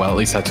 Oh, well, at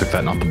least I took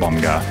that, not the bomb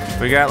guy.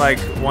 We got like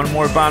 1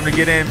 more bomb to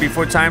get in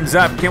before time's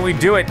up. Can we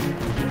do it?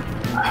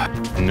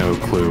 No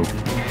clue.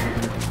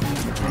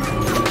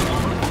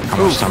 How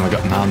much time I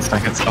got? 9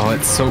 seconds. Oh,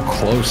 it's so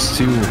close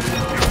too.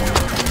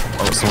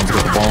 Oh, someone's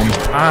got the bomb.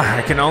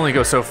 I can only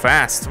go so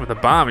fast with a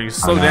bomb. You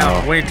slow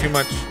down way too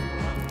much.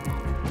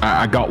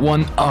 I got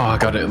one. Oh, I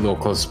got it a little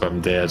close, but I'm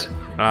dead.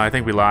 I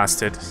think we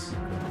lost it.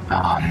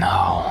 Oh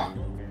no.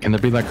 Can there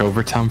be like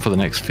overtime for the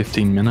next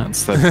 15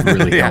 minutes? That'd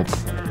really help.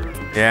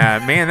 Yeah,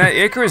 man, that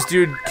Icarus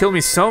dude killed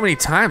me so many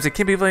times. I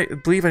can't believe I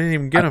didn't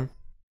even get him.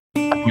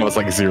 I think it was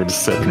like 0 to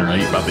 7 or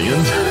 8 by the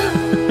end.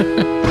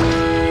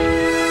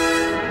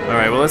 All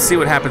right, well, let's see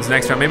what happens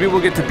next round. Maybe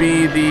we'll get to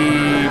be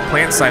the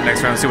plant side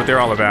next round and see what they're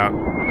all about.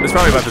 It's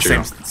probably about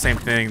the same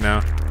thing,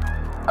 though.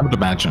 I would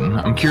imagine.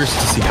 I'm curious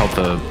to see how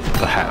the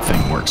hat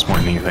thing works more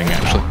than anything,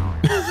 actually.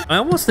 I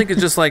almost think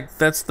it's just like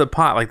that's the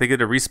pot. Like they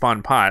get a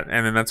respawn pot,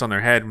 and then that's on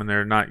their head when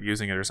they're not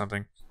using it or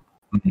something.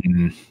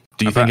 Mm-hmm.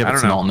 Do you think if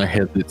it's not on their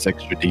head, it's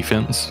extra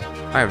defense?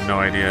 I have no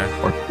idea.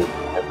 Or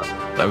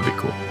that would be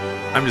cool.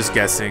 I'm just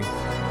guessing.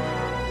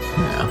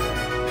 Yeah.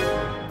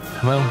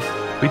 Well,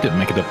 we didn't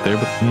make it up there,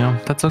 but you know,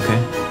 that's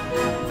okay.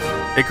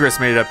 Icarus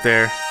made it up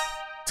there.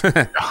 Does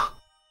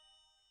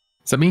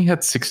that mean he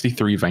had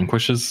 63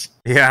 vanquishes?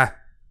 Yeah.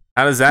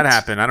 How does that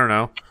happen? I don't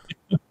know.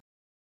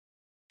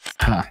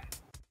 Huh.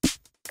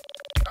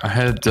 I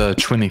had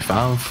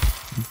 25.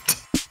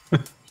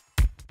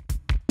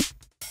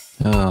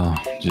 Oh,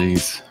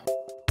 jeez.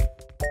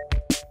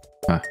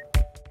 Huh.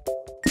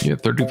 You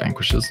had 30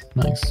 vanquishes.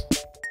 Nice.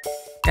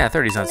 Yeah,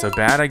 30's not so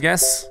bad, I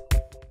guess.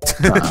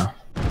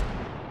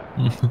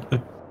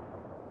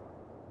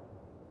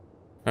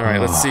 All right,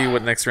 let's see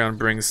what next round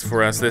brings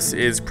for us. This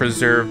is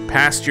Preserve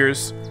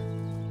Pastures,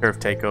 Turf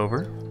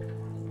Takeover.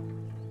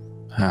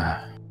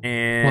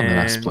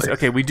 And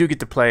okay, we do get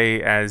to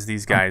play as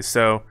these guys.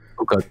 So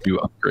we got to do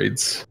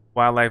upgrades.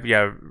 Wildlife,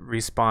 yeah,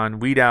 respawn,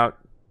 weed out.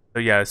 So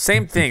yeah,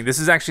 same thing. This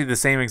is actually the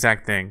same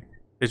exact thing.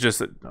 It's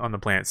just on the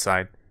plant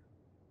side.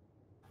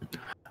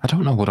 I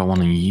don't know what I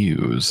want to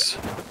use.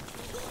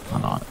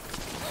 Why not?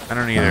 I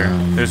don't either.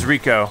 There's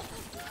Rico.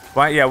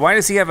 Why? Yeah. Why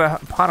does he have a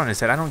pot on his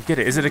head? I don't get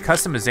it. Is it a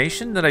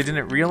customization that I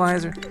didn't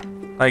realize, or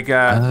like?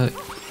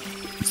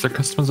 Is there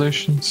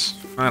customizations?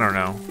 I don't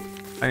know.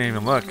 I didn't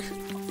even look.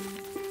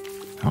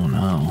 Oh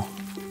no.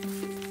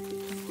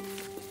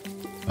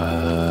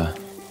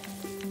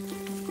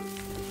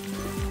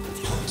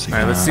 All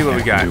right, let's see what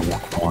we got.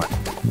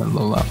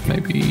 Low left,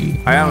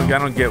 maybe. I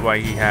don't get why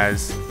he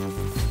has.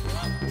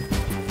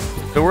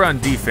 So we're on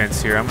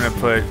defense here. I'm gonna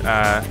put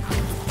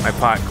my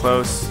pot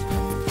close.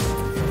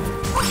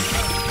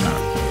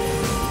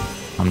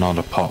 I'm not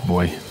a pot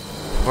boy.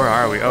 Where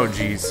are we? Oh,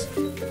 geez.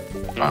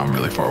 I'm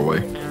really far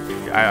away.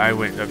 I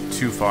went up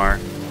too far.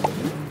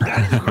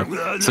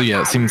 So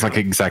yeah, it seems like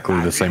exactly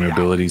the same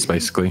abilities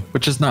basically,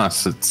 which is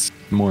nice. It's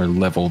more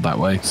level that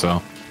way,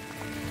 so.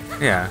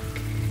 Yeah.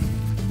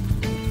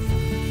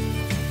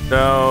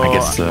 So I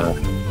guess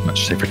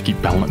much safer to keep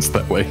balanced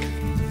that way.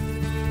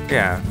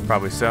 Yeah,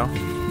 probably so.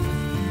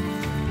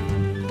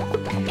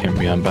 Can't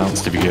be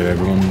unbalanced if you give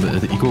everyone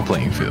the equal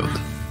playing field.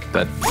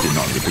 That did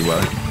not really do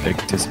what I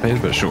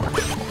anticipated, but sure.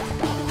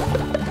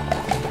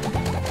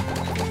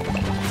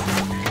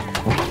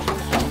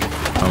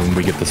 Oh, and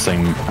we get the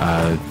same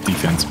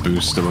defense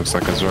boost, it looks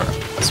like, as well.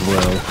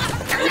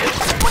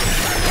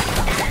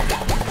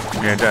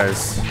 Yeah, it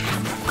does.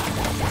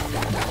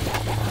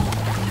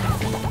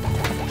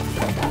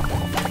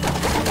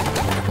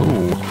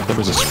 Ooh, there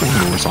was a screen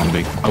door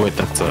zombie. Oh wait,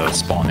 that's a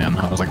spawn in.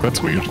 I was like, that's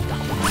weird.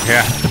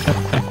 Yeah.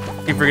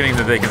 Keep forgetting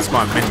that they can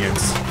spawn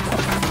minions.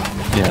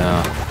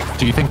 Yeah.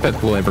 Do you think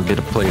that we'll ever get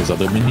to play as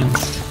other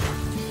minions?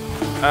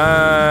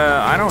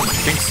 I don't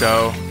think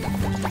so.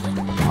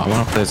 I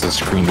wonder if there's a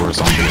screen door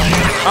zombie on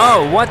there.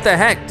 Oh, what the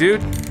heck,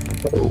 dude?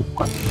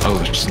 Oh,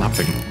 they're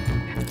snapping.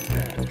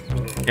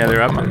 Yeah,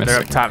 they're up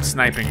top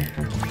sniping.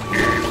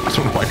 I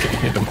don't know why I can't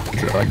hit them.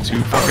 They're like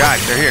too far. Oh god,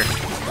 they're here.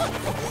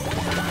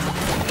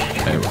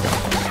 There we go.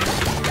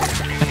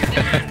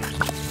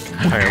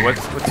 Okay, what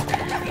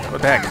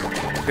the heck?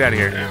 Get out of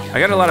here. I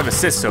got a lot of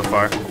assists so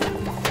far. I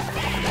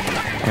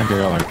think I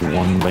got like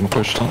one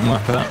vanquish, something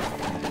like that.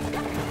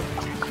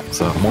 It's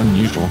more than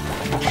usual.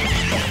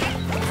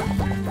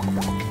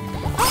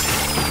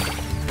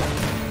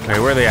 Okay,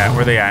 where are they at?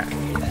 Where are they at?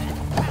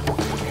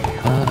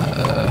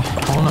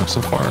 I don't know,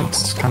 so far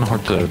it's kind of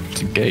hard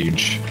to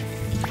gauge.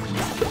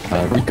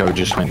 Rico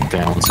just went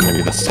down, so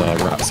maybe that's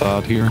right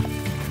side here.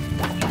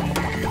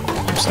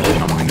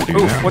 I'm going to do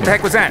Ooh, that. what the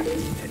heck was that?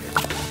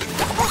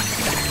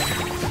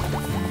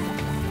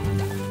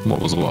 What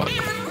was what?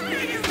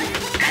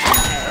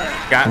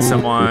 Got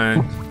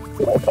someone.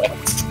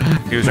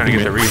 He was trying to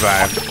get the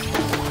revive.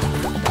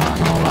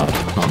 Not allowed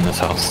on this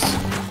house.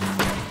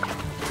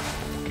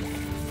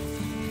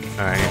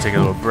 Alright, you take a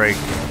little break.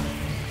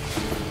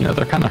 You know,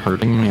 they're kind of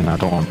hurting me and I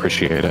don't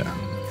appreciate it.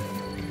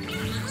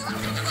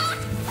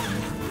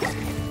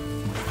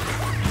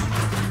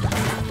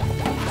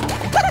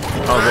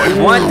 Oh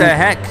boy, what the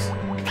heck?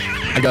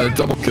 I got a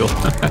double kill.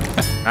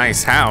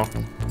 Nice, how?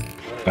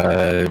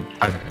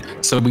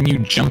 So when you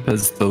jump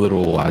as the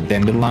little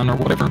dandelion or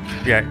whatever.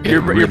 Yeah,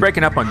 you're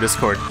breaking up on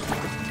Discord.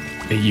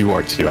 You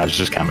are too, I was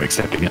just kind of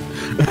accepting it.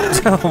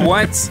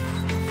 What?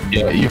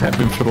 Yeah, you have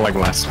been for like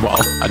last while.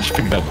 I just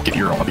figured I'd get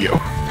your audio.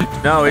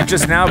 No, you're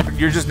just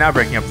now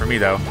breaking up for me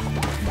though.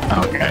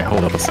 Okay,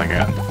 hold up a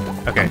second.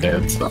 Okay. I'm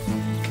dead, so.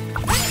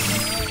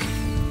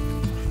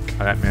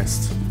 Oh, that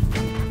missed.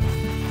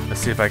 Let's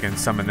see if I can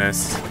summon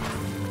this.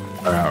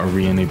 Are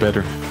we any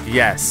better?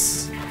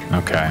 Yes.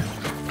 Okay.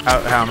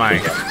 How am I?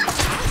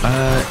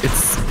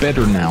 It's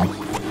better now.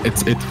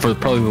 It's for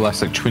probably the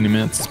last like 20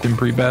 minutes. It's been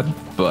pretty bad,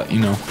 but you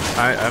know.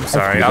 I'm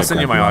sorry. I'll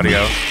send you my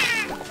audio.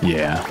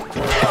 Yeah.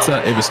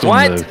 It was still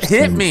what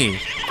hit me?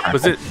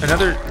 Was it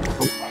another?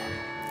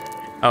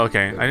 Oh,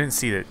 okay. I didn't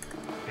see it.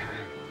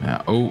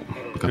 Yeah. Oh,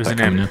 we got that an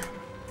coming in. imp.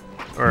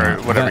 Or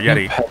whatever, that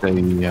Yeti.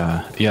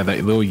 Had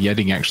that little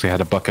Yeti actually had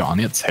a bucket on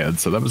its head,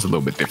 so that was a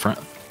little bit different.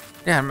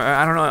 Yeah,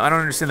 I don't know. I don't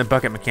understand the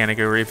bucket mechanic,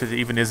 or if it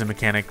even is a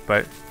mechanic,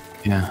 but.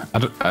 Yeah,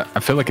 I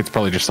feel like it's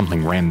probably just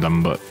something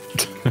random, but.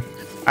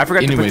 I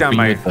forgot to put down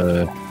my.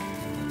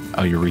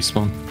 Oh, your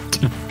respawn.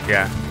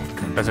 Yeah,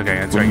 that's okay.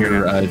 That's when right here.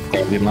 You're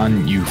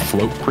dandelion, you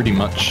float pretty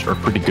much or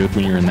pretty good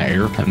when you're in the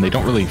air, and they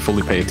don't really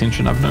fully pay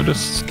attention. I've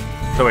noticed.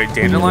 So wait,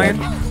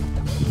 dandelion?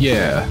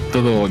 Yeah,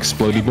 the little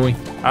explodey boy.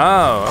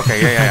 Oh,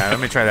 okay, yeah. Let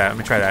me try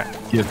that.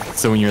 Yeah,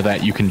 so when you're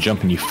that, you can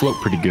jump and you float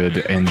pretty good,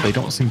 and they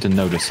don't seem to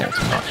notice that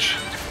too much.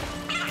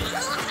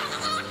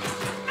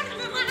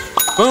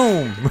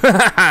 Boom!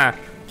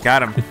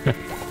 Got him.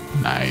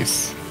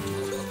 Nice.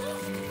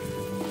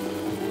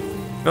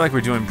 I feel like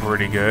we're doing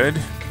pretty good.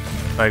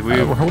 Like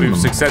we've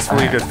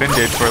successfully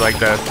defended for like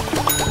the.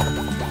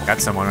 Got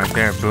someone right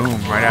there.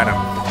 Boom! Right at him.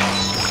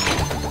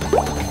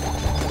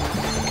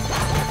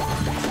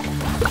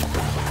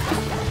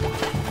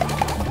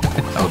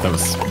 Oh, that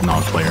was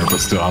non-player, but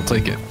still, I'll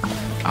take it.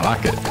 I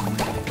like it.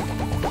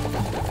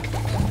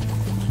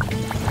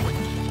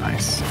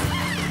 Nice.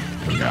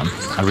 There we go.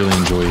 I really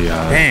enjoy.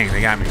 Dang,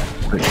 they got me.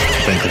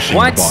 Vanquishing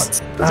what? The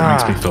bots. It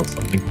makes me feel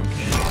something.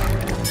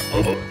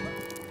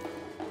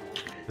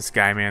 This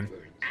guy, man.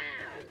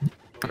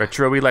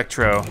 Retro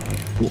Electro.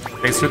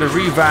 Thanks for the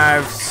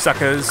revive,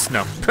 suckers.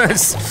 No.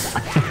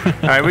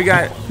 All right, we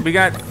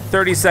got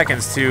 30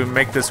 seconds to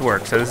make this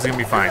work, so this is gonna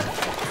be fine.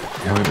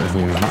 Yeah,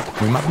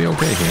 we might be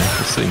okay here.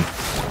 Let's see.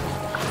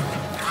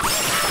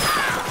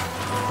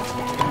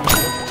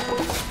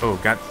 Oh,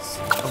 got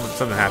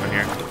something happened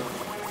here.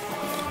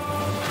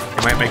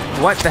 It might make.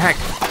 What the heck?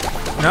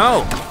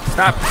 No!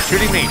 Stop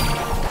shooting me!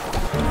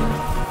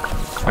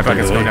 My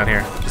bucket's going down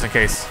here, just in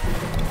case.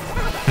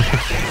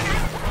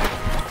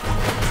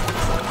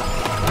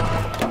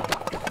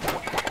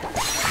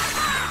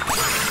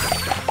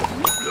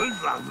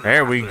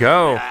 There we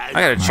go. I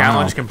got a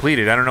challenge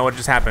completed. I don't know what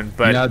just happened,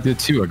 but yeah, I did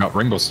too. I got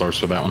rainbow stars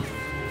for that one.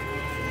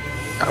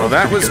 Well,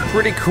 that was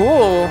pretty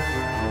cool.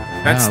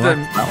 That's that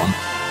one.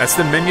 That's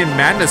the Minion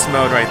Madness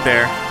mode right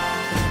there.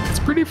 It's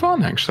pretty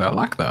fun, actually. I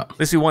like that. At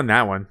least we won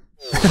that one.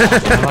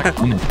 I like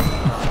winning.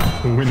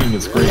 Winning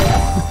is great.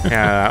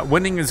 Yeah,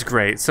 winning is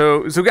great.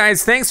 So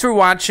guys, thanks for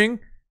watching.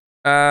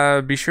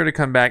 Be sure to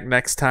come back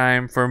next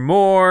time for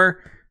more.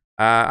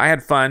 I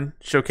had fun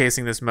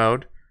showcasing this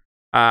mode.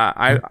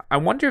 I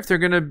wonder if they're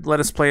gonna let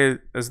us play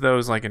as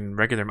those like in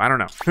regular. I don't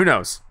know. Who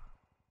knows?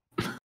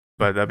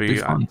 But that'd be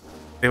fun.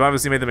 They've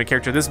obviously made them a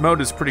character. This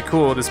mode is pretty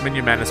cool. This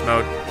Minion Madness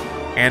mode,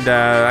 and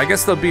I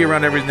guess they'll be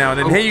around every now and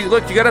then. Oh. Hey,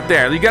 look! You got up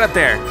there! You got up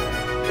there!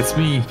 It's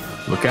me.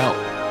 Look out!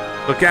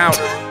 Look out!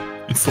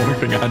 It's the only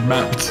thing I had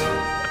mapped.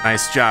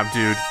 Nice job,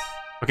 dude.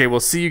 Okay, we'll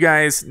see you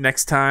guys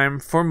next time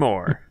for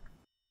more.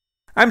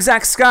 I'm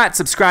Zack Scott.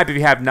 Subscribe if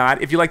you have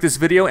not. If you like this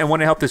video and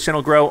want to help this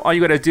channel grow, all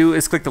you gotta do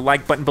is click the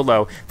like button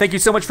below. Thank you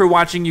so much for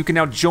watching. You can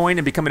now join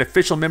and become an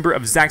official member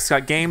of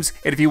ZackScottGames.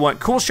 And if you want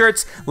cool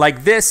shirts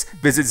like this,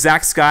 visit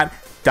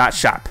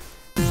ZackScott.shop.